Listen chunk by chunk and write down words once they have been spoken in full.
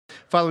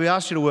Father, we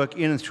ask you to work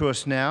in and through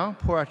us now.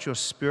 Pour out your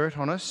Spirit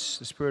on us,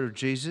 the Spirit of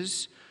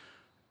Jesus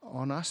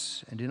on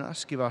us and in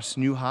us. Give us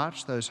new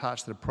hearts, those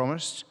hearts that are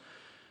promised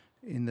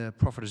in the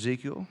prophet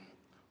Ezekiel.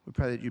 We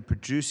pray that you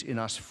produce in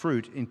us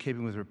fruit in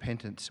keeping with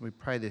repentance. We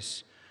pray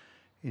this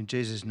in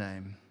Jesus'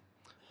 name.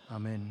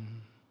 Amen.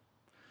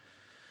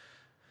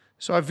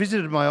 So I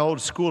visited my old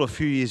school a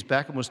few years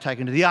back and was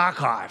taken to the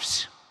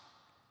archives.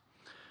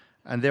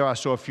 And there I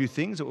saw a few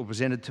things that were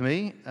presented to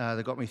me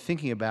that got me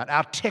thinking about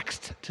our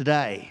text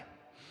today.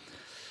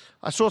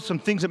 I saw some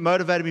things that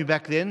motivated me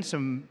back then,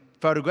 some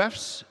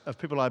photographs of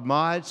people I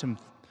admired, some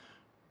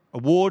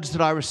awards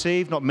that I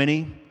received, not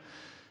many,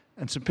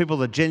 and some people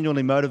that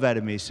genuinely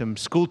motivated me, some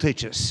school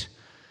teachers.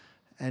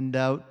 And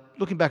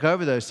looking back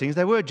over those things,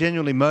 they were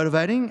genuinely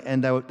motivating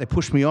and they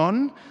pushed me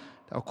on.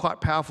 They were quite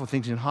powerful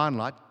things in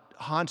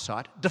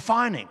hindsight,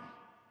 defining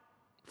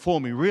for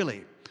me,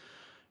 really.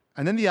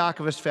 And then the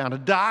archivist found a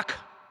dark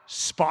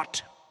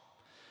spot.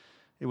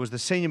 It was the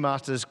Senior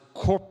Master's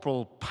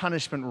Corporal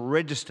Punishment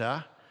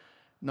Register,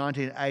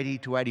 1980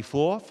 to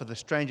 84, for the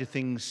Stranger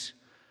Things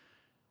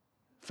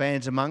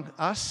fans among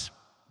us.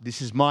 This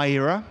is my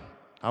era.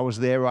 I was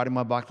there riding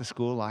my bike to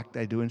school like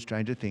they do in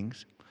Stranger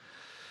Things.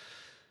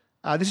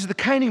 This is the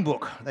caning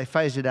book. They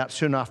phased it out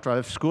soon after I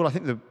left school. I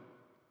think the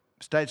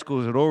state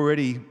schools had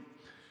already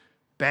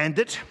banned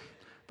it,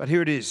 but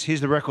here it is. Here's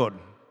the record.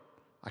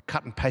 I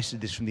cut and pasted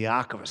this from the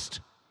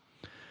archivist.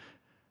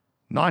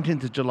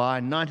 19th of July,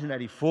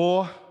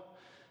 1984,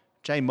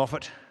 J.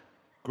 Moffat,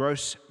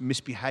 gross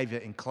misbehaviour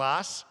in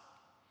class.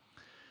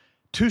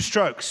 2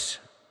 strokes,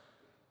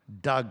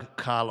 Doug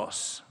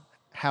Carlos.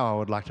 How I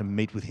would like to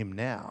meet with him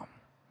now.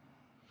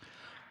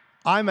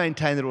 I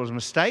maintain that it was a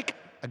mistake,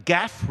 a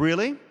gaffe,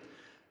 really.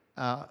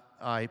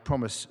 I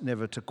promise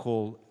never to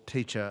call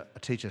a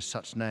teacher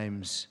such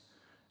names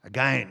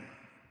again.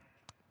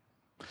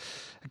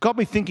 It got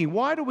me thinking,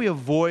 why do we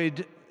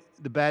avoid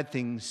the bad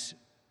things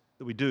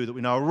that we do that we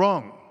know are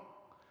wrong?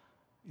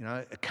 You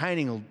know, a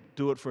caning will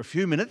do it for a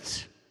few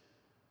minutes.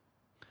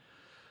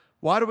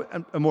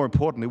 And more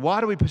importantly,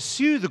 why do we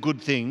pursue the good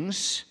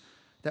things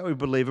that we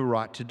believe are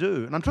right to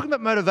do? And I'm talking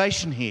about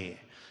motivation here.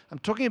 I'm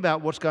talking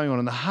about what's going on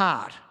in the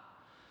heart.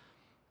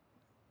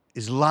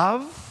 Is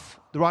love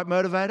the right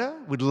motivator?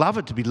 We'd love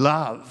it to be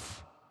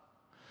love.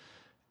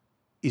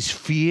 Is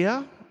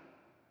fear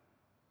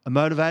a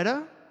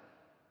motivator?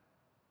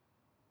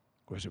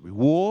 Or is it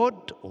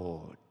reward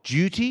or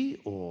duty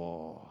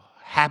or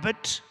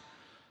habit?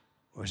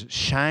 Or is it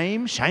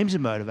shame? Shame's a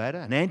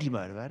motivator, an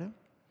anti-motivator.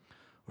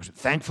 Or is it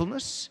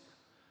thankfulness?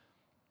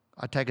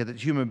 I take it that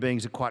human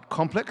beings are quite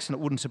complex, and it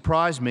wouldn't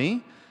surprise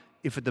me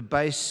if at the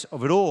base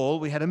of it all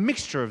we had a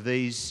mixture of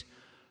these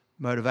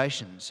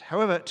motivations.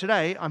 However,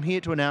 today I'm here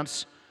to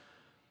announce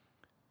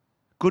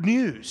good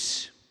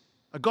news,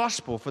 a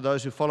gospel for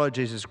those who follow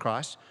Jesus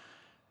Christ,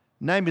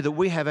 namely that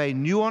we have a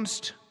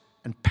nuanced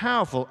and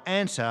powerful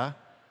answer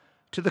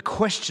to the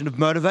question of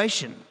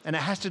motivation. And it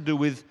has to do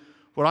with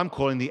what I'm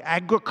calling the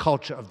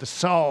agriculture of the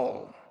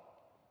soul,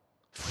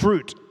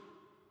 fruit.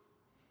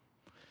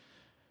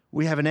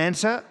 We have an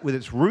answer with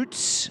its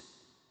roots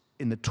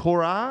in the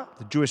Torah,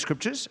 the Jewish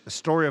scriptures, the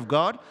story of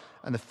God,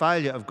 and the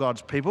failure of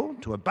God's people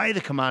to obey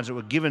the commands that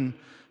were given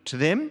to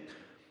them.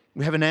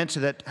 We have an answer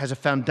that has a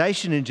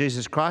foundation in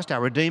Jesus Christ,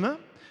 our Redeemer,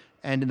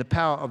 and in the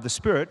power of the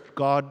Spirit,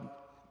 God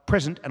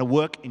present and at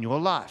work in your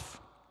life.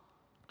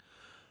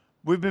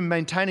 We've been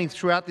maintaining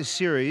throughout this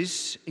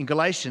series in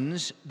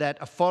Galatians that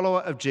a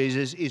follower of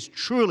Jesus is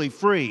truly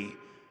free.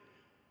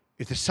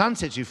 If the Son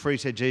sets you free,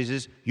 said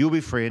Jesus, you'll be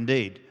free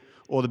indeed.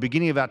 Or the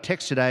beginning of our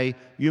text today,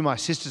 you, my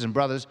sisters and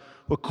brothers,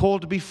 were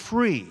called to be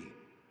free.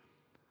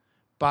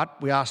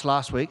 But we asked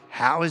last week,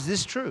 how is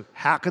this true?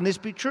 How can this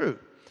be true?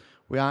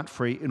 We aren't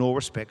free in all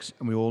respects,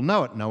 and we all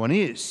know it. No one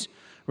is.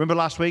 Remember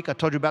last week I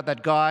told you about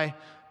that guy,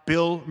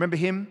 Bill? Remember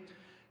him?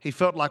 He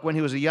felt like when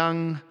he was a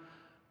young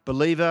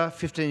believer,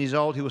 15 years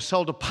old, he was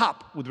sold a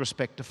pup with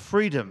respect to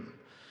freedom.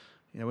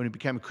 You know, when he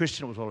became a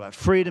Christian, it was all about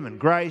freedom and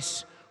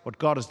grace, what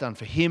God has done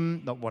for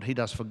him, not what he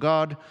does for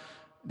God.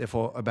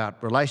 Therefore,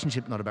 about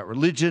relationship, not about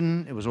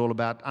religion. It was all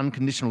about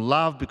unconditional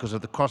love because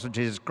of the cross of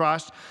Jesus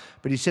Christ.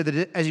 But he said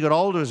that as he got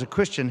older as a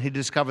Christian, he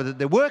discovered that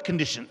there were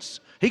conditions.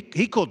 He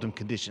called them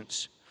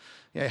conditions.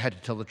 You had to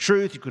tell the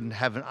truth. You couldn't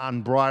have an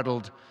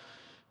unbridled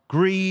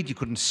greed. You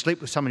couldn't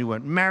sleep with someone you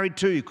weren't married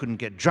to. You couldn't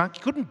get drunk.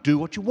 You couldn't do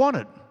what you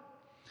wanted.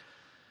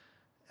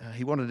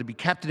 He wanted to be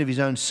captain of his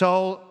own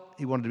soul.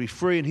 He wanted to be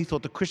free, and he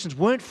thought the Christians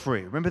weren't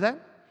free. Remember that?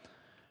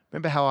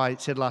 Remember how I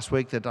said last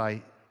week that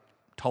I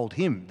told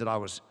him that I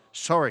was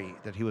sorry,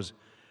 that he was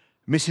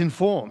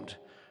misinformed,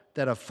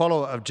 that a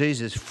follower of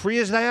Jesus, free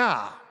as they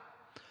are,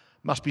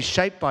 must be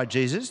shaped by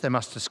Jesus. They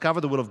must discover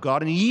the will of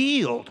God and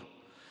yield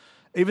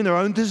even their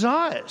own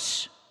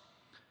desires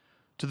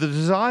to the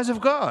desires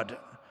of God.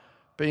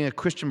 Being a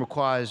Christian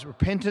requires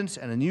repentance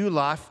and a new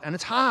life, and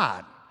it's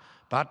hard.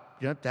 But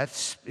you know,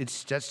 that's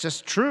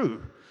just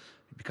true.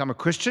 You become a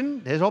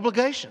Christian, there's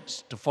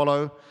obligations to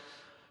follow,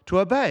 to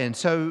obey. And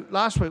so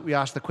last week we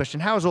asked the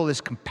question, how is all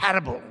this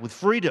compatible with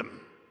freedom?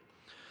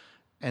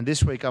 And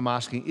this week I'm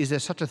asking, is there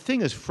such a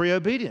thing as free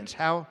obedience?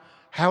 How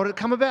would it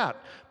come about?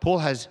 Paul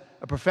has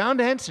a profound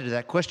answer to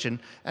that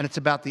question, and it's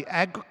about the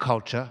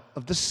agriculture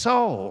of the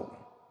soul.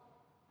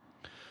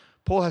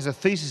 Paul has a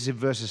thesis in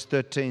verses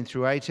 13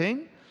 through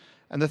 18,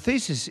 and the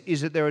thesis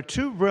is that there are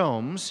two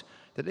realms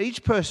that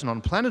each person on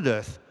planet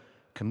Earth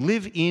can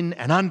live in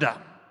and under.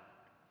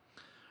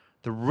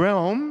 The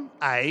realm,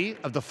 A,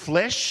 of the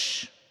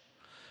flesh,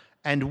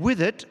 and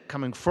with it,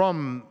 coming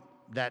from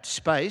that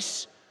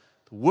space,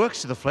 the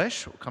works of the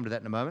flesh, we'll come to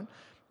that in a moment,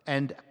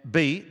 and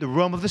B, the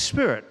realm of the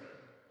Spirit.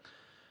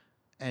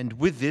 And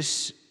with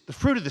this, the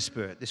fruit of the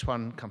Spirit. This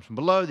one comes from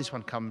below, this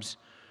one comes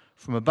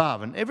from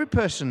above. And every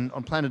person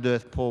on planet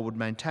Earth, Paul would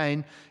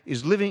maintain,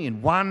 is living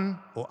in one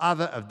or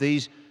other of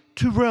these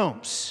two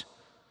realms.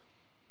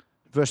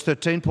 Verse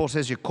 13, Paul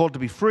says, you're called to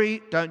be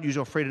free. Don't use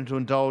your freedom to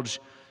indulge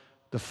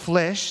the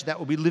flesh. That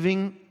will be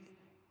living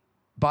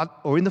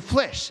in the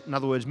flesh. In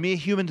other words, mere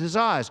human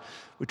desires.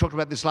 We talked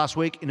about this last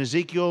week in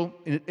Ezekiel,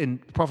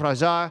 in the prophet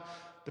Isaiah.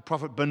 The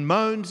prophet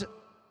bemoans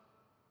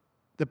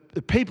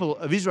the people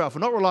of Israel for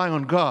not relying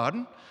on God,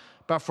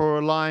 but for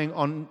relying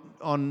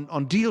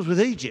on deals with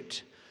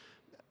Egypt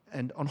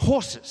and on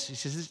horses. He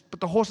says,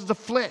 but the horses are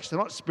flesh, they're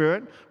not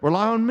spirit.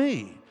 Rely on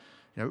me.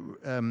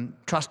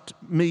 Trust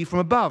me from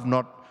above,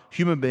 not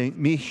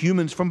mere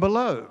humans from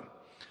below.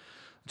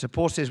 So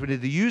Paul says we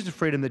need to use the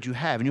freedom that you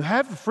have, and you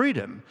have the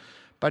freedom,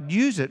 but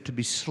use it to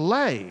be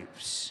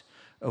slaves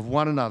of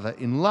one another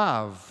in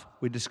love.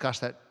 We discussed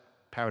that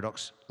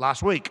paradox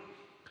last week.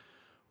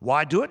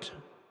 Why do it?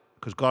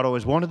 Because God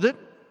always wanted it.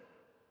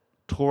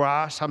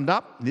 Torah summed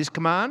up in this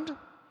command.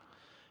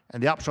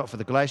 And the upshot for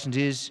the Galatians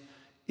is,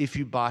 if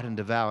you bite and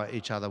devour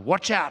each other,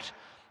 watch out,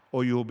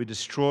 or you will be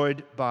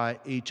destroyed by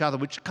each other,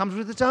 which comes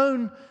with its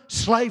own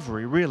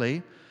slavery,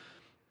 really.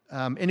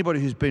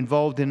 Anybody who's been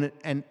involved in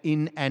an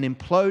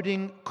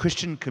imploding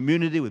Christian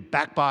community with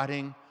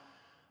backbiting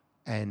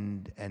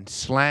and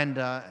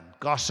slander and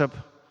gossip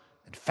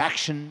and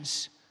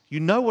factions,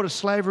 you know what a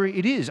slavery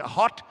it is, a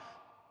hot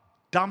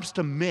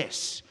dumpster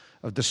mess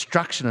of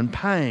destruction and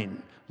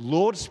pain.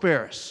 Lord,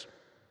 spare us.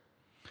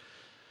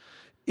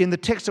 In the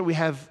text that we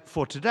have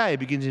for today, it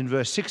begins in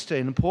verse 16,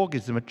 and Paul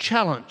gives them a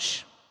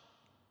challenge.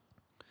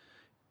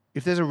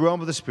 If there's a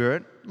realm of the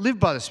Spirit, live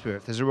by the Spirit.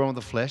 If there's a realm of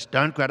the flesh,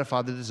 don't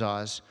gratify the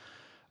desires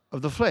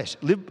of the flesh.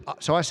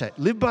 So I say,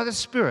 live by the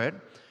Spirit,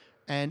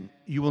 and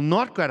you will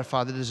not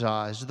gratify the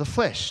desires of the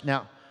flesh.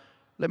 Now,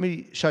 let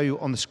me show you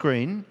on the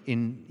screen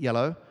in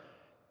yellow,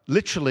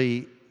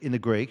 literally in the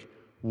Greek,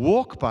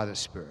 walk by the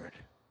Spirit,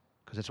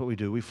 because that's what we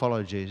do. We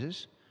follow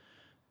Jesus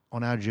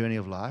on our journey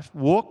of life.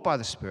 Walk by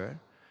the Spirit,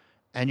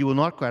 and you will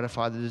not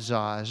gratify the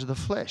desires of the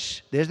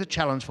flesh. There's the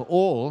challenge for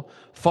all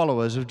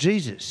followers of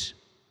Jesus.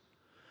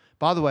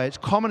 By the way, it's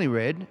commonly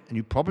read, and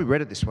you probably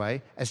read it this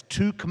way, as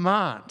two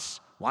commands.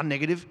 One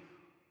negative,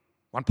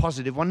 one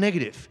positive, one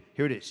negative.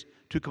 Here it is,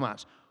 two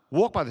commands.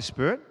 Walk by the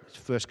Spirit, it's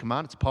the first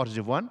command, it's a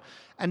positive one,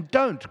 and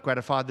don't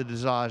gratify the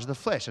desires of the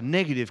flesh, a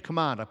negative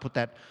command. I put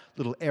that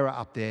little error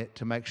up there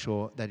to make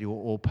sure that you're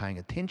all paying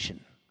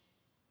attention.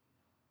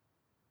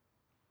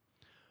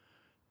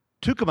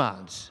 Two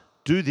commands.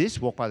 Do this,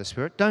 walk by the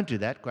Spirit. Don't do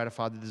that,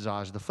 gratify the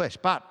desires of the flesh.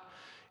 But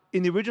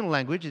in the original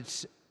language,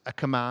 it's a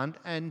command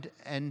and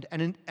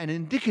an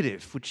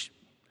indicative,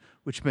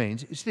 which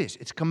means it's this.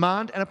 It's a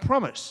command and a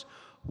promise.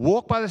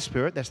 Walk by the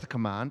Spirit, that's the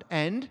command,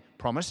 and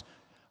promise.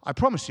 I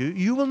promise you,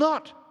 you will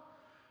not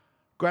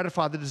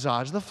gratify the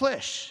desires of the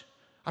flesh.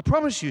 I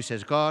promise you,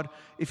 says God,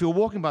 if you're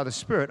walking by the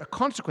Spirit, a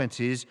consequence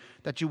is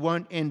that you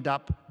won't end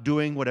up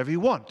doing whatever you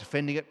want,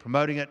 defending it,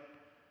 promoting it,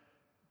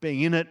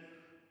 being in it.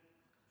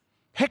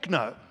 Heck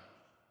no.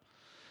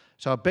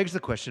 So it begs the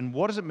question,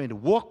 what does it mean to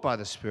walk by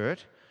the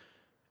Spirit?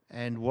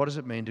 And what does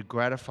it mean to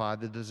gratify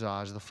the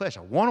desires of the flesh?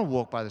 I want to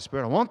walk by the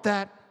Spirit. I want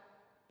that.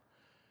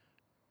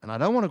 And I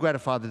don't want to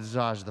gratify the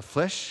desires of the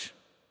flesh.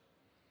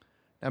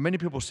 Now, many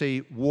people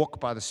see walk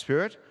by the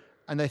Spirit,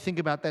 and they think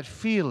about that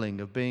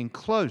feeling of being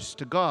close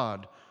to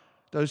God,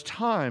 those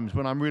times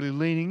when I'm really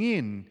leaning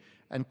in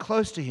and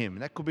close to Him.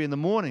 That could be in the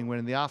morning, when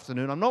in the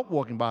afternoon I'm not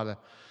walking by the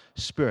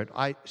Spirit.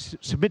 I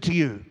submit to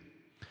you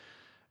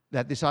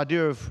that this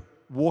idea of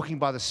walking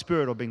by the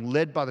Spirit or being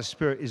led by the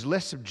Spirit is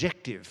less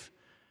subjective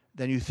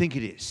than you think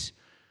it is.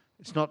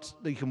 It's not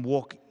that you can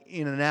walk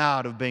in and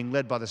out of being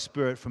led by the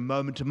Spirit from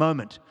moment to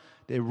moment.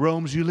 They're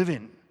realms you live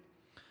in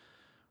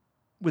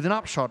with an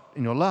upshot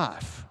in your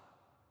life.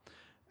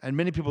 And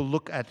many people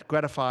look at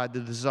gratify the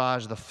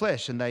desires of the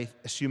flesh and they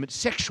assume it's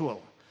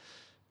sexual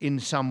in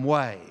some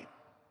way.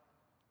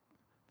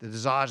 The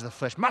desires of the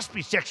flesh must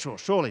be sexual,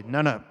 surely.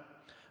 No.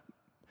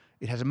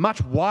 It has a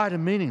much wider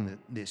meaning than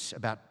this,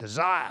 about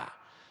desire,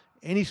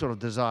 any sort of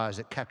desires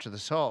that capture the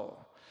soul.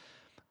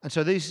 And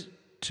so these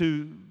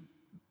two,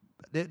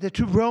 they're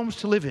two realms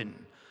to live in,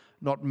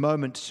 not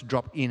moments to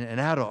drop in and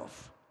out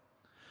of.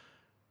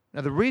 Now,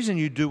 the reason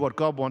you do what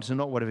God wants and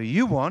not whatever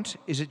you want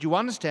is that you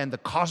understand the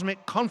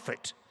cosmic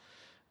conflict,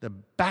 the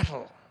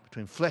battle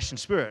between flesh and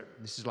spirit.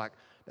 This is like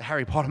the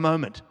Harry Potter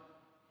moment,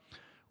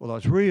 although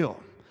it's real.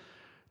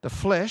 The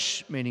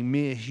flesh, meaning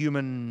mere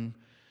human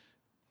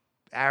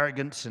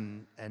arrogance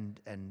and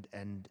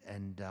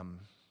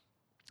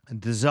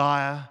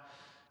desire.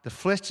 The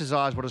flesh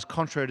desires what is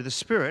contrary to the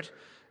spirit,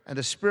 and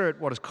the spirit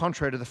what is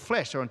contrary to the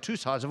flesh. They're on two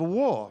sides of a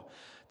war.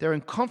 They're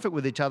in conflict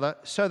with each other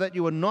so that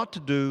you are not to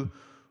do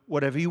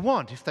whatever you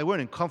want. If they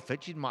weren't in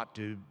conflict, you might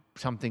do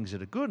some things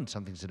that are good and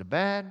some things that are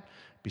bad,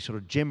 be sort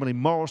of generally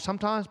moral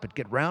sometimes, but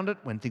get round it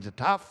when things are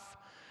tough.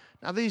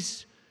 Now,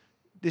 this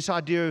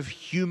idea of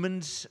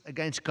humans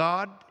against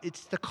God,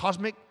 it's the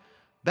cosmic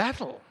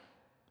battle,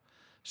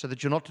 so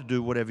that you're not to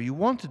do whatever you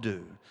want to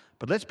do.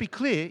 But let's be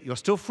clear, you're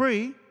still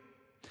free.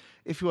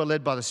 If you are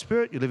led by the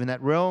Spirit, you live in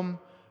that realm,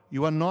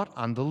 you are not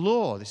under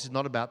law. This is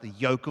not about the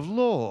yoke of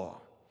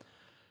law.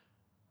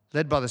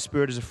 Led by the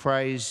Spirit is a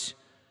phrase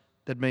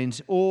that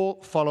means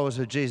all followers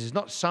of Jesus,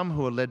 not some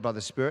who are led by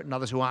the Spirit and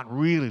others who aren't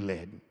really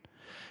led.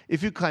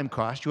 If you claim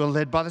Christ, you are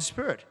led by the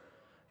Spirit.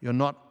 You're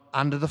not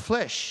under the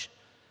flesh.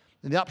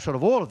 And the upshot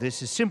of all of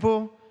this is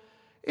simple.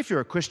 If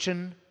you're a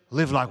Christian,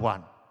 live like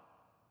one.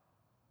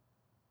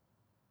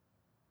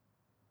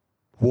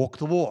 Walk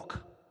the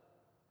walk.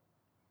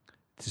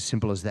 It's as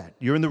simple as that.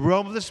 You're in the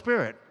realm of the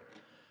Spirit.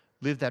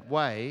 Live that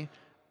way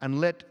and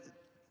let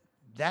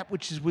that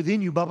which is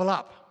within you bubble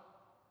up.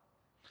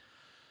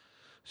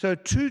 So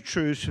 2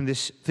 truths from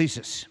this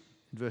thesis,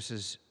 in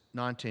verses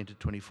 19 to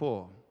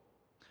 24.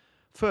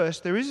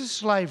 First, there is a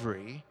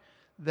slavery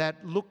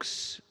that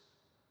looks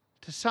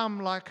to some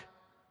like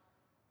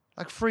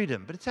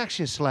freedom, but it's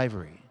actually a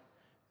slavery,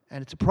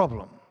 and it's a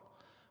problem.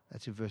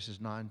 That's in verses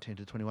 19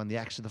 to 21, the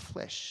acts of the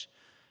flesh.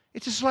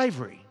 It's a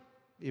slavery,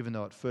 even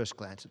though at first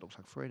glance it looks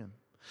like freedom.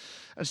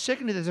 And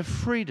secondly, there's a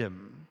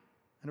freedom,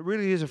 and it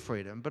really is a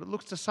freedom, but it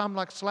looks to some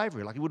like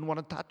slavery, like you wouldn't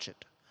want to touch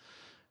it.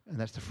 And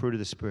that's the fruit of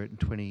the Spirit in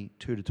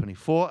 22 to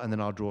 24, and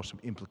then I'll draw some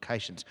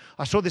implications.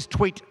 I saw this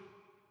tweet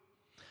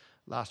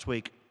last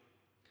week.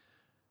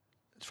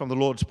 It's from the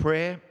Lord's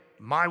Prayer.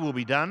 My will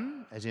be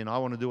done, as in I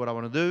want to do what I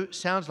want to do.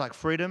 Sounds like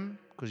freedom,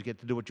 because you get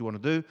to do what you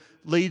want to do.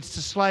 Leads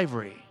to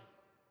slavery.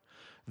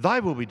 Thy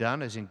will be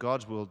done, as in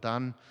God's will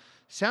done.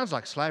 Sounds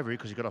like slavery,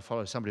 because you've got to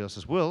follow somebody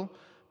else's will,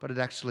 but it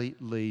actually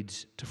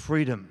leads to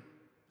freedom.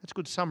 That's a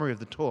good summary of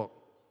the talk.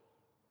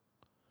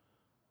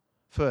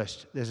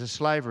 First, there's a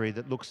slavery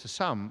that looks to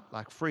some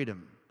like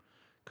freedom,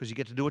 because you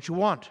get to do what you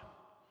want.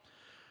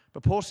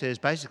 But Paul says,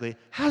 basically,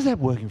 how's that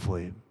working for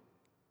you?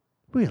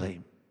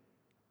 Really?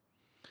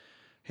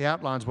 He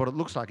outlines what it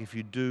looks like if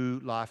you do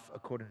life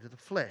according to the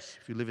flesh,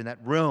 if you live in that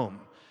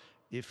realm.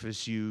 If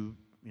as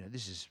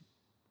this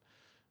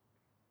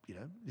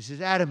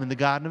is Adam in the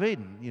Garden of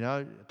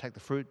Eden. Take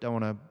the fruit,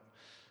 don't want to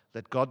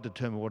let God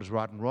determine what is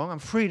right and wrong. I'm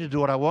free to do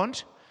what I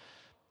want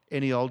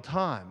any old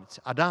time. It's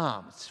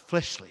Adam, it's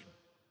fleshly,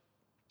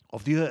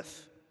 of the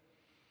earth.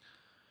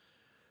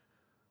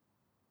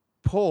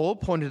 Paul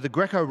pointed to the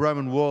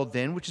Greco-Roman world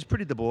then, which is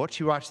pretty debauched.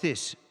 He writes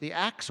this: the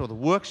acts or the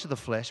works of the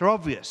flesh are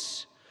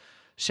obvious.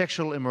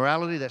 Sexual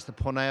immorality, that's the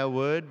porneia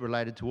word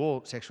related to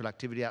all sexual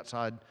activity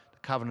outside the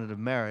covenant of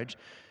marriage.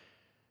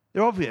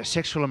 They're obvious: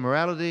 sexual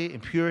immorality,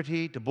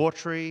 impurity,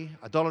 debauchery,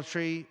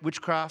 idolatry,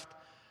 witchcraft,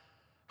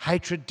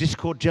 hatred,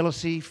 discord,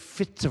 jealousy,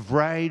 fits of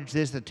rage,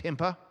 there's the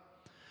temper.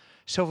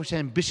 Selfish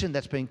ambition,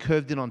 that's being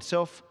curved in on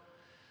self.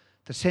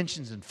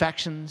 Dissensions and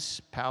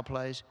factions, power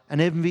plays, and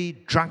envy,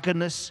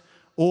 drunkenness,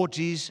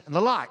 orgies, and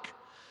the like,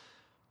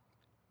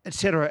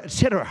 etc.,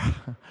 etc.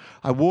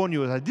 I warn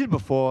you, as I did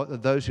before,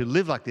 that those who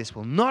live like this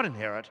will not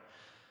inherit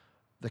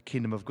the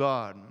kingdom of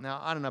God.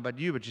 Now, I don't know about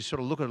you, but you sort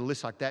of look at a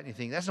list like that and you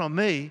think, that's not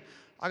me.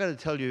 I got to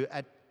tell you,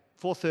 at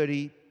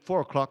 4:30,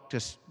 4 o'clock,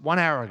 just 1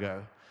 hour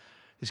ago,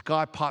 this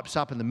guy pipes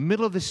up in the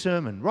middle of this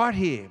sermon, right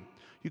here.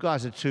 You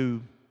guys are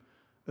too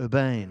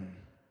urbane.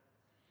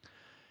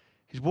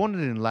 He's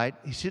wandered in late.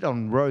 He's sitting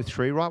on row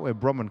 3, right where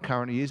Bronwyn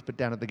currently is, but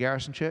down at the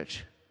Garrison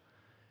Church.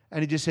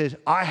 And he just says,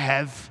 I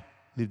have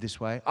lived this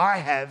way. I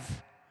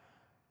have.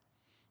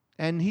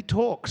 And he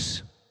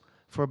talks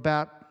for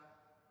about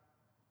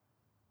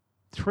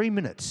 3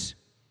 minutes.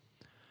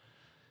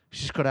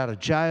 He's just got out of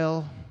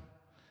jail.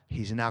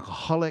 He's an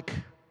alcoholic.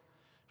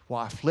 His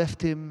wife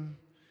left him.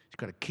 He's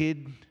got a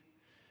kid.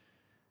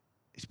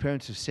 His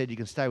parents have said, you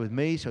can stay with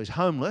me. So he's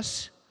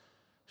homeless,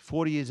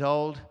 40 years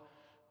old.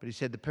 But he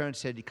said, the parents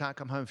said, you can't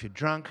come home if you're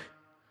drunk.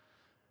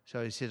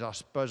 So he says, I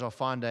suppose I'll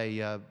find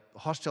a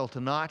hostel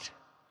tonight.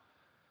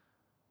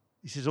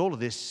 He says all of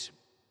this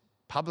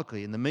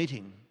publicly in the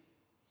meeting.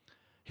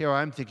 Here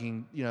I am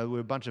thinking, we're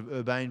a bunch of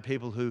urbane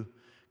people who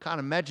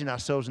can't imagine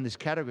ourselves in this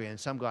category. And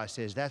some guy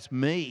says, that's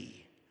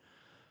me.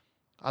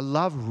 I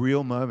love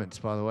real moments,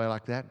 by the way,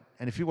 like that.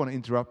 And if you want to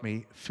interrupt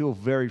me, feel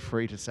very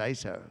free to say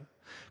so.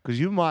 Because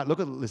you might look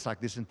at a list like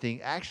this and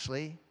think,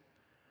 actually,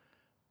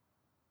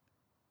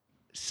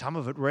 some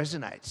of it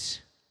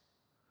resonates.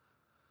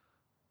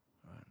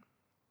 Right.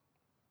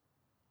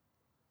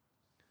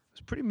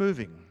 It's pretty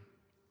moving.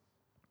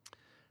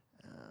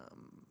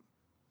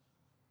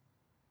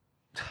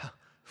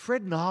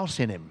 Fred Nile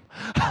sent him.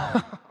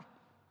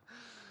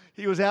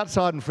 He was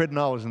outside, and Fred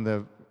Nile was in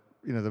the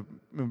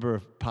member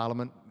of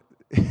Parliament.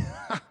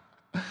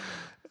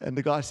 And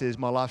the guy says,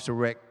 my life's a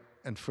wreck.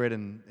 and Fred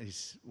and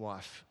his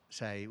wife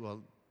say,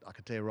 well, I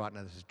can tell you right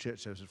now, there's a church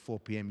service at 4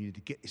 p.m. You need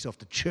to get yourself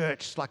to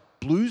church. It's like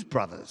Blues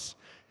Brothers.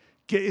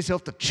 Get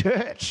yourself to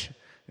church.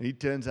 And he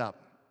turns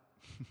up.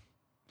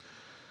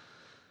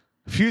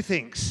 A few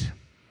things.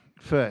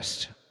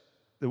 First,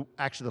 the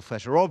acts of the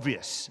flesh are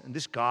obvious. And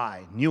this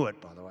guy knew it,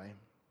 by the way.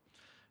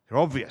 They're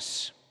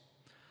obvious.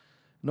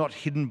 Not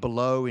hidden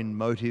below in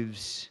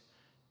motives,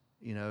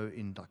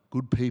 in like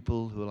good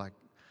people who are like,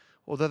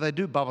 although they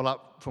do bubble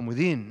up from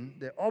within,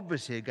 they're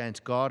obviously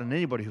against God, and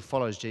anybody who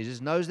follows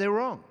Jesus knows they're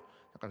wrong.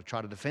 Not going to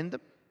try to defend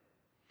them.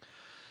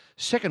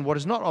 Second, what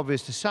is not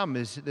obvious to some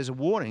is that there's a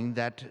warning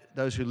that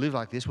those who live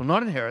like this will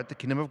not inherit the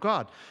kingdom of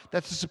God.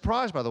 That's a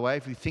surprise, by the way,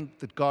 if you think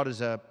that God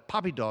is a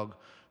puppy dog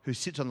who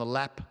sits on the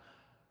lap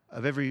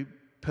of every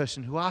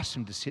person who asks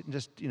him to sit and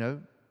just,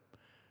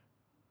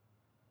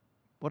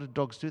 what do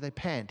dogs do? They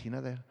pant,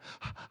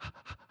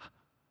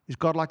 Is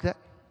God like that?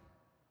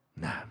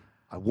 No.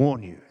 I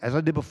warn you, as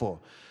I did before.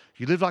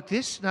 If you live like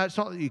this, no, it's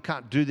not that you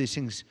can't do these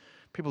things.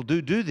 People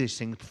do these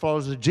things.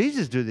 Followers of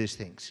Jesus do these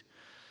things.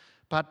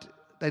 But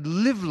they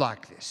live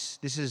like this.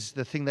 This is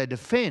the thing they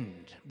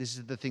defend. This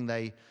is the thing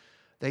they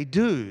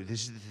do.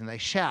 This is the thing they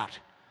shout.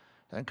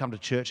 They don't come to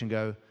church and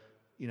go,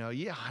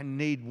 I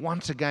need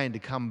once again to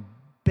come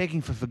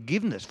begging for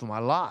forgiveness for my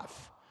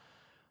life.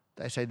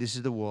 They say, this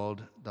is the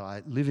world that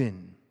I live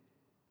in.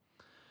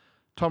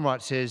 Tom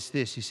Wright says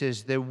this. He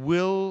says, there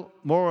will,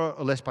 more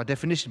or less by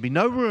definition, be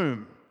no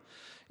room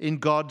in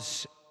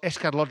God's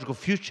eschatological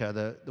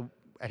future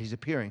at his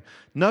appearing.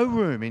 No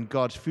room in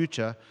God's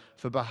future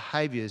for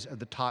behaviours of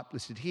the type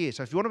listed here.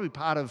 So if you want to be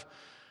part of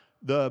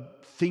the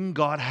thing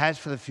God has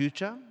for the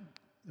future,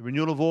 the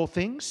renewal of all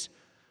things,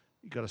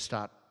 you've got to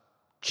start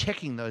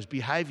checking those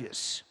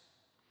behaviours.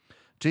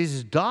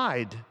 Jesus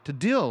died to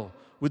deal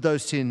with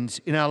those sins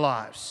in our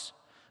lives.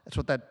 That's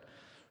what that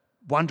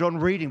 1 John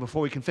reading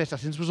before we confess our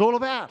sins was all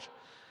about.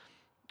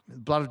 The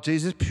blood of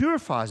Jesus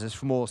purifies us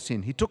from all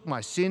sin. He took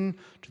my sin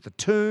to the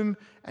tomb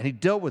and he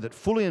dealt with it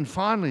fully and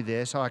finally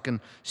there so I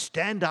can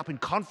stand up in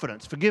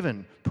confidence,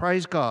 forgiven.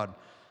 Praise God.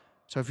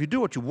 So if you do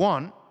what you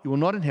want, you will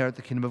not inherit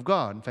the kingdom of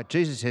God. In fact,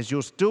 Jesus says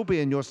you'll still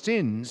be in your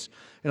sins.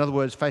 In other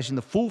words, facing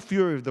the full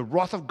fury of the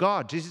wrath of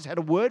God. Jesus had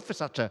a word for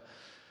such a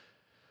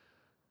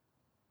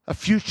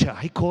future.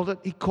 He called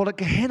it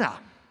Gehenna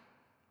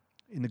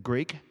in the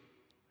Greek.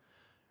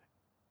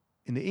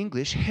 In the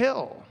English,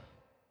 hell.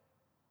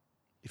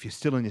 If you're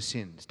still in your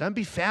sins. Don't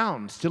be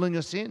found still in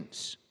your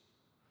sins.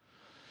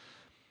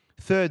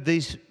 Third,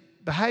 these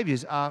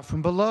behaviours are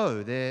from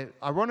below.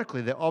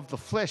 Ironically, they're of the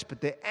flesh,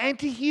 but they're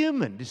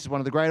anti-human. This is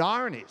one of the great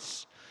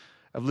ironies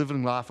of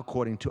living life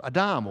according to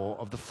Adam, or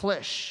of the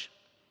flesh.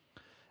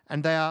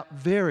 And they are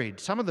varied.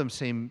 Some of them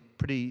seem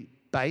pretty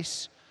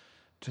base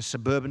to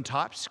suburban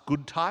types,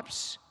 good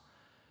types.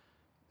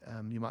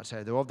 You might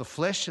say they're of the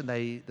flesh, and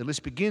the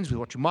list begins with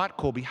what you might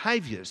call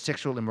behaviours,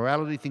 sexual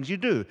immorality, things you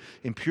do,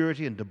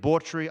 impurity and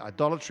debauchery,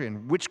 idolatry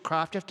and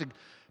witchcraft. You have to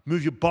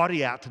move your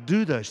body out to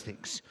do those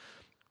things.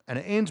 And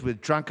it ends with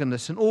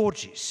drunkenness and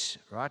orgies,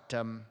 right?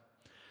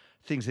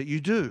 Things that you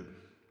do.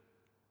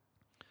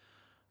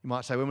 You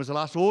might say, when was the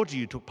last orgy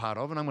you took part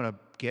of? And I'm going to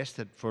guess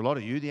that for a lot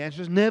of you, the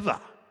answer is never.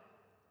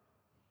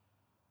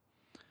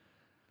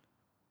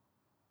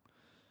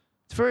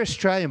 It's very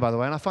Australian, by the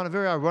way, and I find it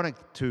very ironic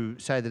to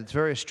say that it's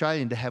very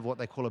Australian to have what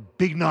they call a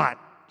big night.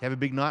 You have a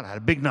big night? I had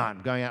a big night.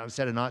 I'm going out on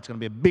Saturday night. It's going to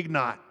be a big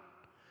night.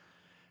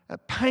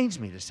 It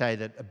pains me to say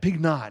that a big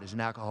night is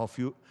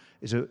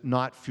a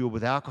night fueled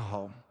with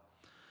alcohol.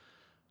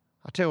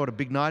 I'll tell you what a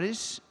big night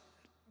is.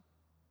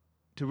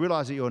 To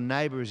realise that your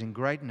neighbour is in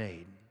great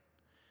need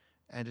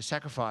and to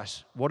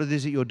sacrifice what it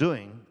is that you're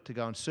doing to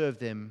go and serve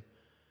them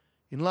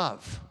in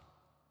love.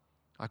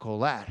 I call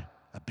that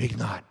a big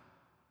night.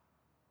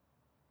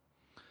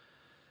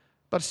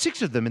 But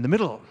 6 of them in the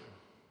middle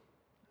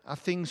are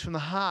things from the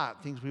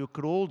heart, things we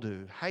could all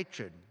do.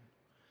 Hatred,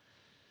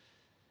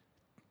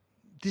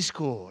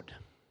 discord,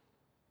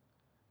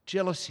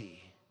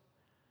 jealousy,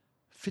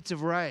 fits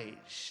of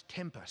rage,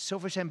 temper,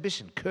 selfish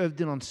ambition,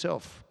 curved in on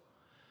self,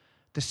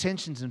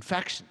 dissensions and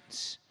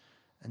factions,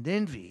 and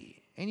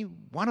envy. Any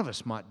one of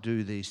us might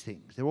do these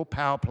things. They're all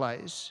power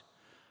plays.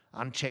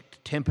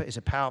 Unchecked temper is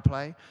a power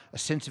play. A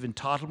sense of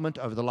entitlement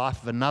over the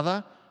life of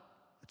another,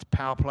 it's a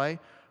power play.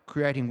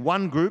 Creating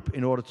one group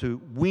in order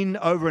to win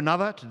over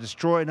another, to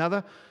destroy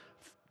another,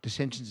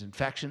 dissensions and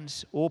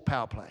factions, all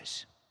power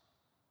plays.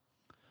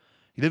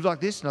 You live like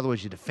this, in other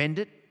words, you defend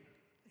it,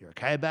 you're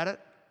okay about it,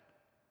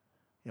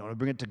 you want to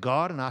bring it to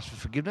God and ask for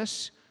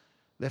forgiveness.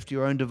 Left to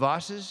your own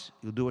devices,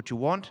 you'll do what you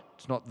want.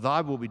 It's not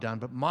thy will be done,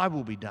 but my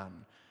will be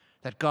done.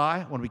 That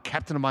guy, I want to be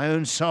captain of my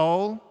own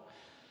soul,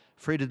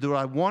 free to do what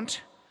I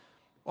want.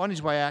 On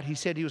his way out, he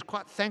said he was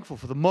quite thankful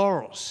for the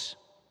morals,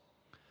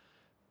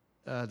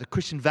 the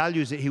Christian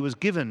values that he was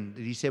given,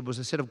 that he said was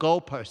a set of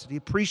goalposts that he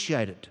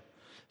appreciated,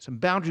 some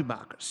boundary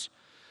markers.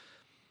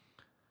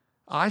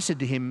 I said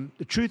to him,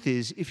 the truth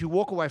is, if you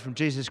walk away from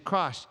Jesus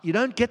Christ, you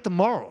don't get the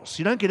morals.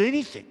 You don't get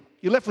anything.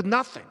 You're left with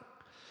nothing.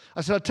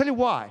 I said, I'll tell you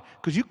why.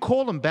 Because you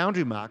call them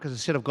boundary markers, a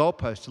set of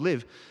goalposts to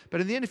live. But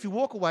in the end, if you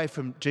walk away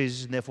from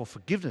Jesus and therefore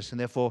forgiveness and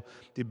therefore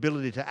the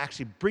ability to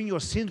actually bring your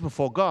sins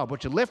before God,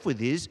 what you're left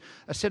with is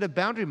a set of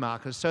boundary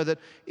markers so that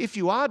if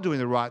you are doing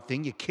the right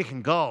thing, you're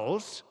kicking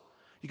goals,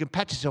 you can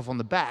pat yourself on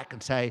the back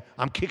and say,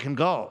 I'm kicking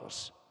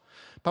goals.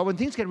 But when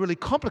things get really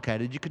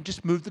complicated, you can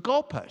just move the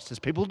goalposts, as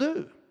people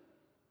do.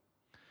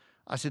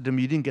 I said to him,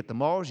 you didn't get the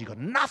morals, you got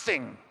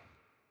nothing.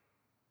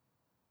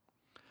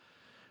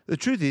 The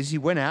truth is, he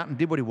went out and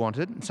did what he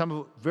wanted, and some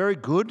of it very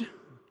good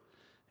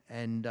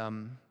and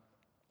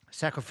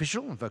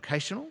sacrificial and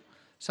vocational,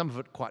 some of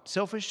it quite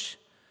selfish,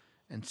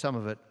 and some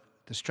of it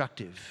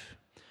destructive.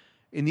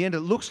 In the end,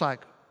 it looks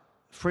like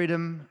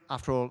freedom.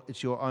 After all,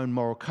 it's your own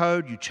moral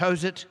code. You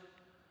chose it.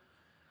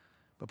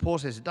 But Paul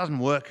says it doesn't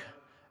work.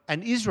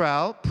 And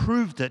Israel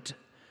proved it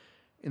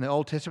in the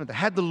Old Testament. They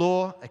had the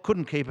law. They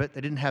couldn't keep it.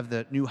 They didn't have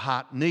the new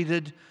heart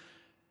needed.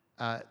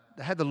 They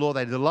had the law.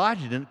 They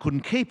delighted in it,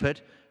 couldn't keep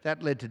it.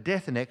 That led to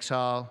death and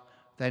exile.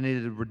 They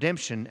needed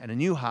redemption and a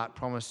new heart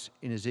promised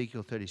in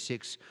Ezekiel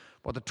 36.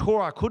 What the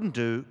Torah couldn't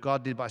do,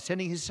 God did by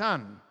sending his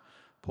Son.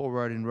 Paul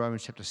wrote in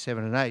Romans chapter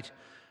 7 and 8.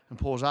 And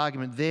Paul's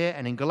argument there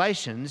and in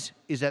Galatians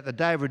is that the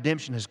day of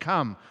redemption has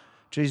come.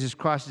 Jesus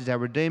Christ is our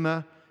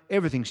Redeemer.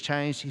 Everything's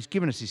changed. He's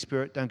given us his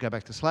Spirit. Don't go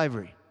back to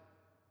slavery.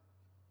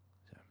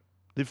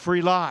 Live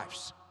free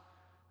lives.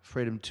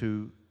 Freedom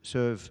to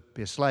serve,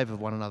 be a slave of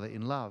one another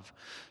in love.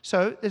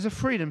 So there's a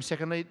freedom,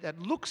 secondly, that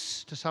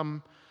looks to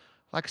some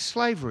like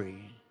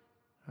slavery.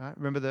 Right?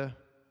 Remember did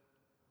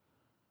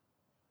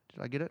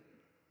I get it?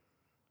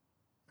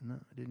 No,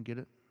 I didn't get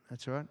it.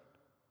 That's all right.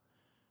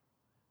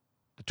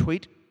 The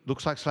tweet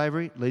looks like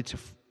slavery,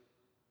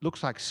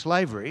 looks like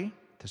slavery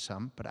to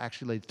some, but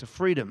actually leads to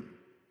freedom.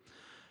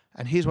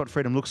 And here's what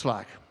freedom looks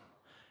like.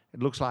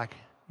 It looks like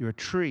you're a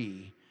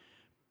tree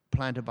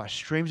planted by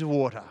streams of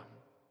water,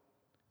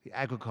 the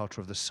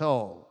agriculture of the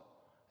soul.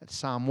 That's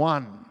Psalm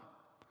 1.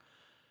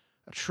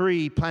 A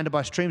tree planted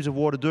by streams of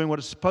water doing what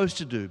it's supposed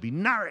to do, be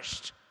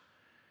nourished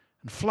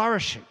and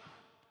flourishing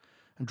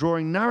and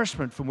drawing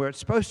nourishment from where it's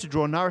supposed to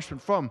draw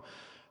nourishment from.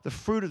 The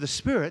fruit of the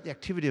Spirit, the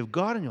activity of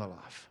God in your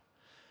life,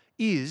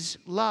 is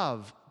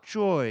love,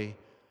 joy,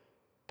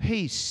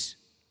 peace,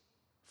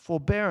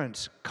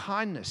 forbearance,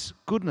 kindness,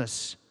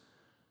 goodness,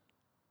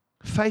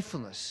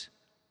 faithfulness,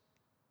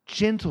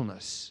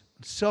 gentleness,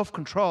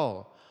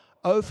 self-control.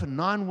 For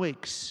 9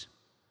 weeks,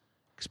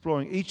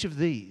 exploring each of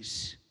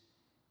these.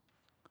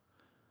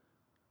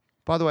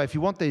 By the way, if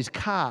you want these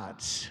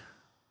cards,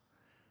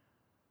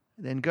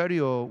 then go to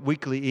your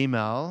weekly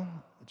email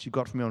that you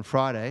got from me on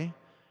Friday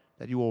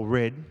that you all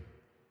read,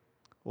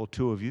 or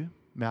 2 of you,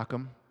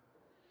 Malcolm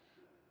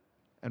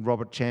and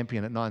Robert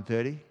Champion at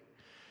 9:30.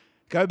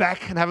 Go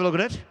back and have a look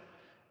at it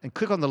and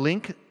click on the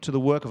link to the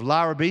work of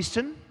Lara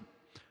Beeston.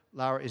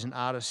 Lara is an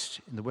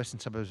artist in the western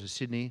suburbs of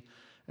Sydney,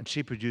 and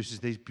she produces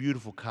these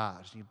beautiful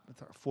cards.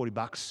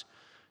 $40.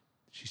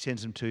 She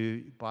sends them to you,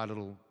 you buy a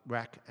little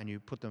rack, and you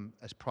put them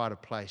as pride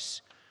of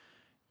place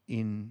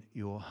in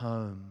your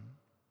home.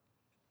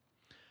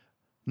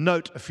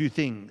 Note a few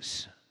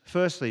things.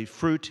 Firstly,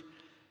 fruit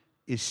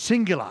is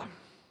singular.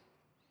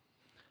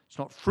 It's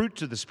not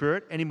fruits of the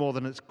Spirit any more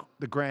than it's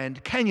the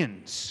Grand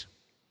Canyons.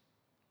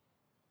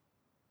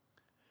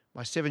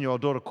 My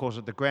 7-year-old daughter calls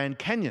it the Grand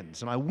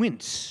Canyons, and I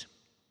wince.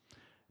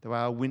 The way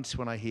I wince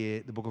when I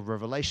hear the book of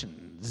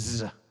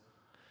Revelations,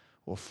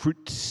 or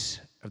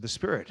fruits of the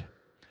Spirit.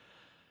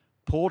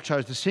 Paul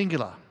chose the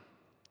singular.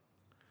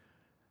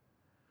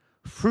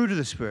 Fruit of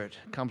the Spirit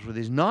comes with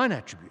his 9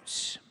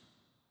 attributes.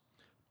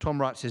 Tom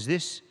Wright says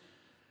this: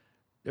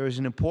 there is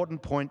an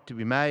important point to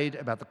be made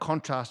about the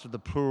contrast of the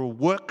plural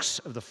works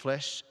of the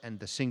flesh and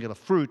the singular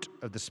fruit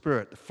of the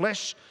Spirit. The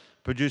flesh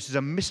produces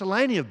a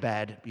miscellany of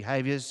bad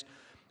behaviours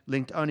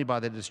linked only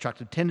by their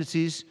destructive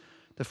tendencies.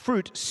 The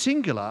fruit,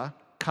 singular,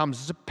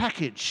 comes as a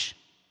package.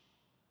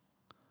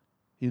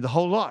 You need the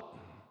whole lot.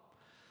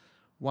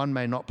 One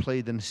may not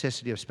plead the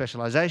necessity of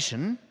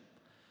specialisation,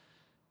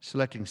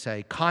 selecting,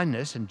 say,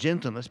 kindness and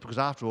gentleness, because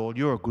after all,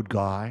 you're a good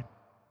guy,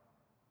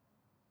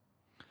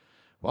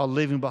 while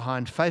leaving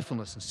behind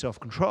faithfulness and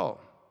self-control.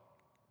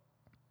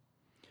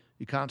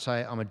 You can't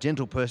say, I'm a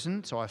gentle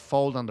person, so I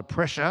fold under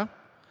pressure.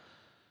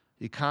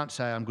 You can't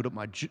say, I'm good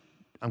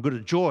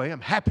at joy,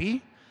 I'm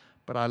happy,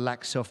 but I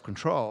lack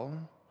self-control.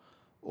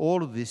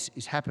 All of this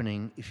is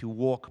happening if you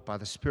walk by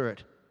the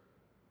Spirit.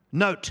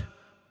 Note,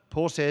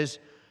 Paul says,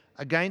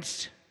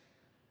 against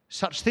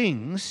such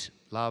things,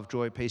 love,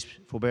 joy, peace,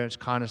 forbearance,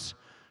 kindness,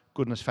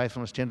 goodness,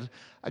 faithfulness, gentleness,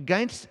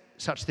 against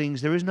such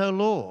things there is no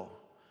law.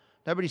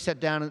 Nobody sat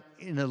down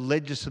in a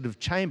legislative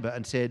chamber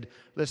and said,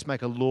 let's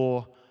make a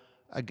law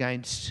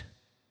against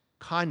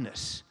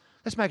kindness.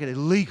 Let's make it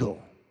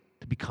illegal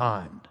to be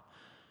kind.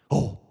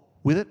 Oh,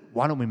 with it,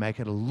 why don't we make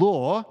it a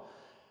law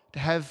to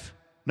have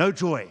no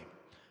joy?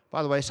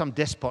 By the way, some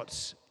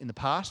despots in the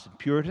past,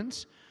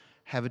 Puritans,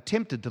 have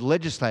attempted to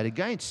legislate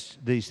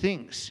against these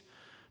things.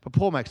 But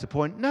Paul makes the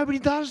point, nobody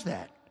does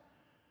that.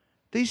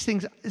 These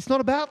things, it's not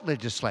about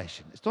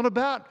legislation. It's not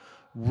about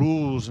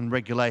rules and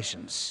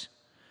regulations.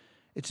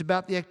 It's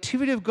about the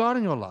activity of God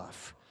in your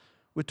life.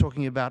 We're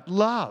talking about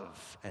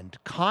love and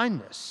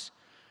kindness,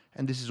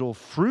 and this is all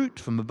fruit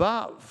from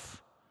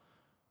above.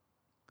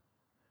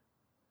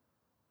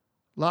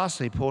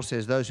 Lastly, Paul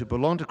says those who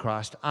belong to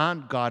Christ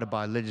aren't guided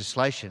by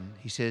legislation.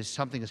 He says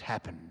something has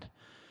happened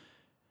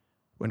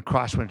when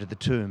Christ went to the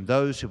tomb.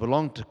 Those who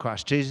belong to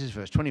Christ Jesus,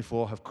 verse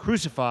 24, have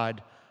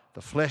crucified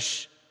the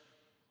flesh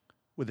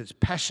with its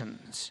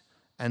passions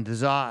and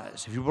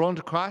desires. If you belong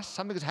to Christ,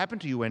 something has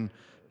happened to you when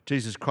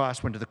Jesus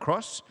Christ went to the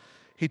cross.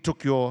 He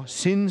took your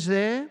sins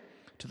there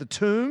to the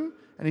tomb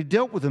and he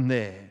dealt with them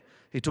there.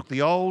 He took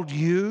the old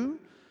you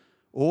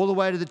all the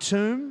way to the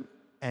tomb,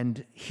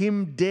 and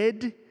him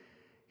dead,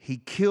 he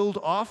killed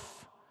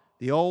off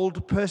the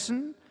old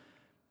person,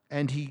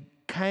 and he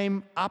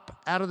came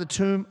up out of the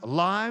tomb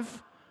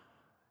alive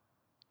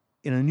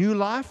in a new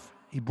life.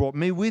 He brought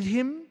me with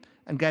him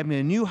and gave me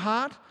a new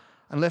heart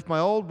and left my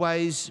old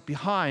ways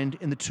behind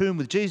in the tomb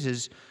with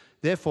Jesus.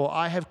 Therefore,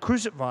 I have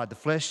crucified the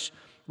flesh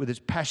with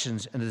its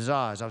passions and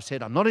desires. I've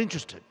said I'm not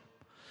interested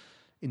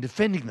in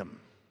defending them.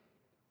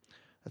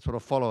 That's what a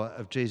follower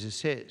of Jesus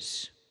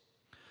says.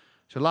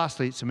 So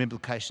lastly, some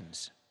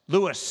implications.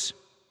 Lewis,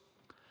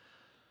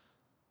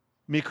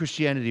 Mere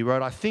Christianity,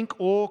 wrote, I think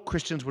all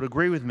Christians would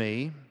agree with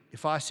me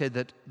if I said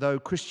that though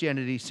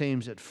Christianity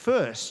seems at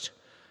first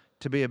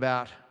to be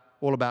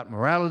all about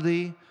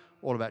morality,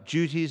 all about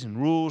duties and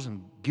rules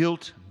and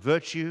guilt and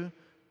virtue,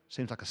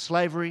 seems like a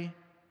slavery,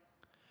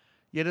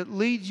 yet it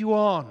leads you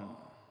on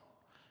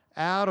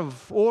out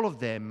of all of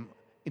them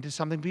into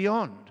something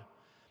beyond.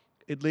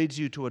 It leads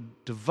you to a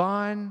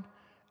divine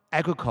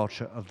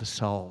agriculture of the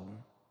soul.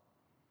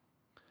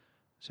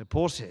 So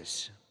Paul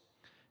says,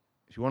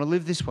 if you want to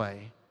live this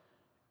way,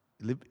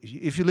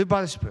 if you live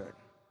by the Spirit,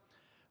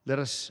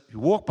 if you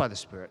walk by the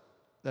Spirit,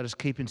 let us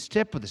keep in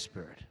step with the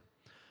Spirit.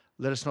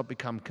 Let us not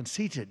become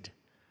conceited,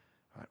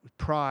 right, with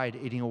pride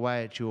eating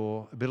away at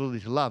your ability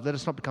to love. Let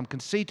us not become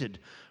conceited,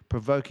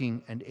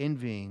 provoking and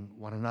envying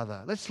one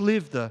another. Let's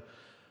live the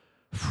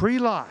free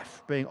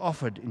life being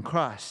offered in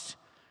Christ.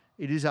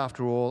 It is,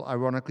 after all,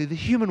 ironically, the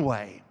human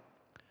way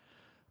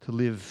to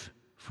live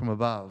from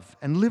above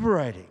and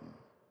liberating.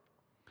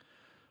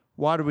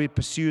 Why do we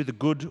pursue the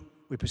good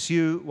we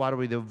pursue? Why do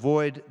we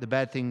avoid the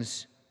bad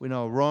things we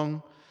know are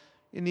wrong?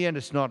 In the end,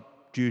 it's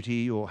not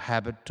duty or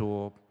habit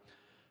or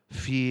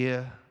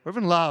fear or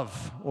even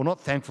love or not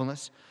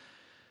thankfulness,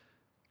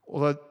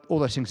 although all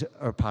those things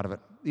are a part of it.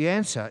 The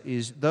answer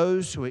is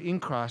those who are in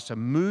Christ are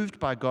moved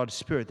by God's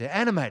Spirit. They're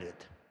animated,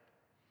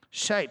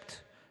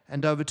 shaped,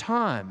 and over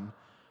time,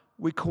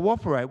 we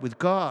cooperate with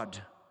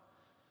God.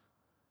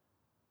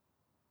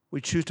 We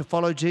choose to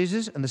follow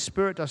Jesus, and the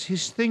Spirit does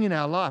his thing in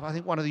our life. I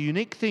think one of the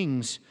unique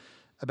things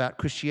about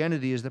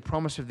Christianity is the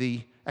promise of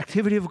the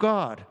activity of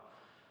God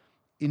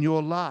in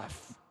your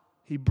life.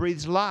 He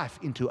breathes life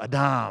into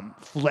Adam,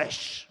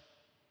 flesh.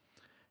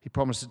 He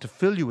promises to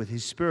fill you with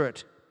his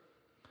Spirit.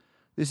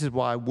 This is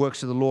why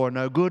works of the law are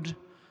no good.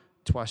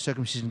 It's why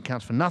circumcision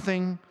counts for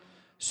nothing.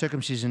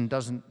 Circumcision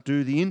doesn't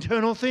do the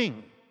internal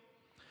thing.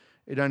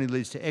 It only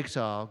leads to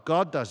exile.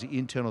 God does the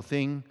internal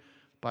thing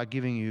by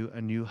giving you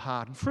a new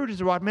heart. And fruit is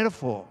the right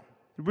metaphor.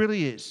 It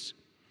really is.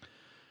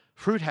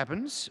 Fruit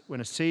happens when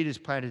a seed is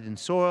planted in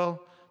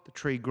soil, the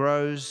tree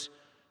grows,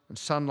 and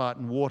sunlight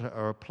and water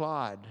are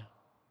applied.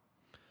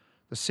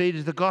 The seed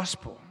is the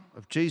gospel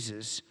of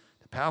Jesus,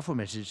 the powerful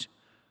message,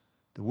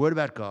 the word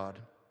about God.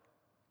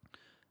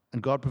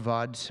 And God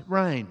provides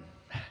rain,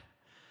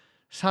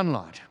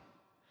 sunlight.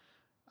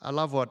 I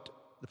love what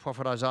the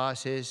prophet Isaiah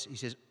says. He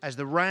says, as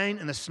the rain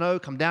and the snow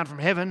come down from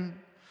heaven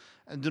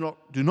and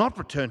do not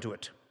return to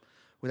it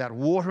without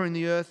watering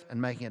the earth and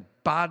making it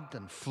bud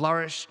and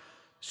flourish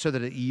so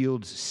that it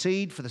yields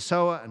seed for the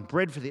sower and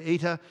bread for the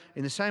eater,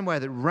 in the same way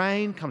that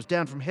rain comes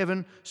down from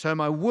heaven, so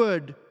my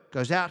word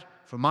goes out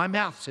from my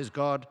mouth, says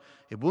God.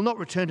 It will not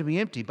return to me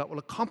empty, but will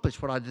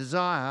accomplish what I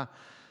desire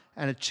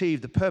and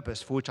achieve the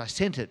purpose for which I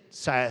sent it,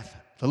 saith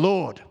the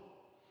Lord.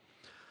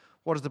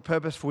 What is the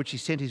purpose for which he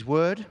sent his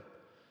word?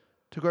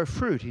 To grow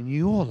fruit in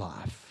your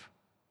life.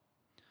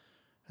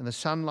 And the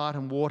sunlight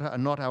and water are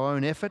not our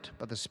own effort,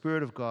 but the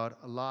Spirit of God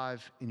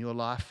alive in your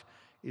life.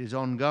 It is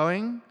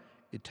ongoing.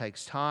 It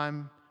takes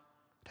time.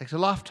 It takes a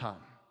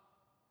lifetime.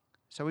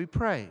 So we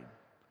pray.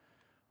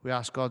 We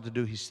ask God to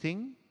do his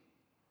thing.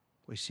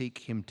 We seek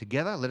him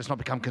together. Let us not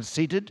become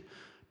conceited,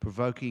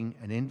 provoking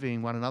and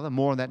envying one another.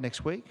 More on that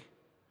next week.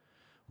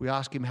 We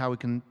ask him how we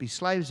can be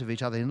slaves of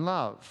each other in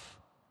love.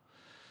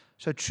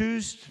 So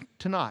choose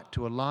tonight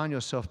to align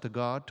yourself to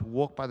God, to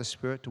walk by the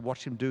Spirit, to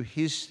watch him do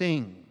his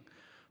thing.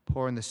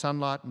 Pour in the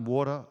sunlight and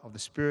water of the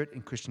Spirit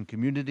in Christian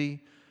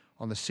community,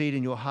 on the seed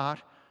in your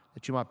heart,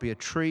 that you might be a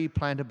tree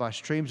planted by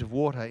streams of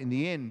water. In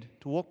the end,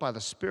 to walk by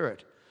the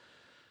Spirit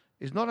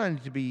is not only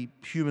to be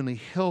humanly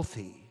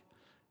healthy,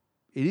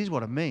 it is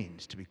what it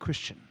means to be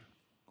Christian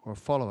or a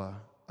follower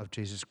of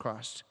Jesus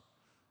Christ.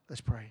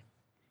 Let's pray.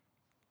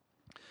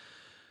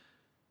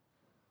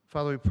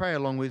 Father, we pray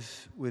along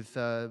with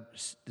the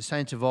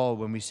saints of old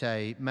when we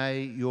say,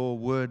 may your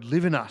word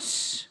live in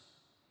us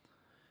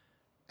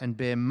and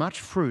bear much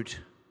fruit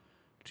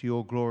to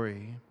your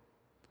glory.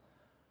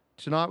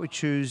 Tonight we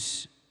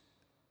choose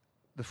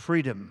the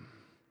freedom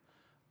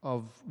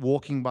of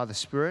walking by the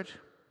Spirit,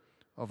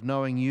 of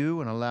knowing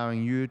you and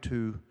allowing you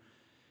to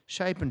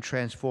shape and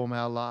transform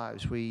our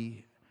lives.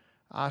 We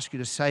ask you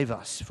to save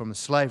us from the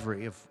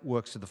slavery of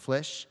works of the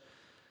flesh.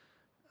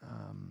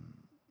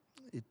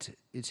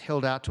 It's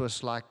held out to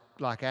us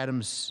like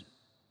Adam's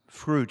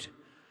fruit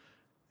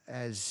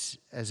as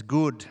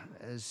good,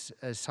 as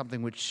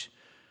something which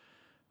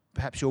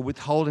perhaps you're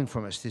withholding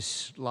from us,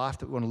 this life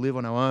that we want to live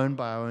on our own,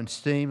 by our own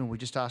steam, and we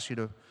just ask you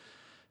to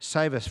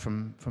save us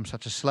from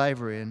such a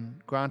slavery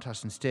and grant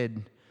us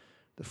instead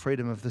the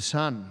freedom of the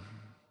Son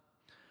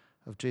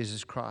of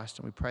Jesus Christ.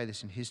 And we pray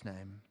this in his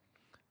name.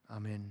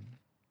 Amen.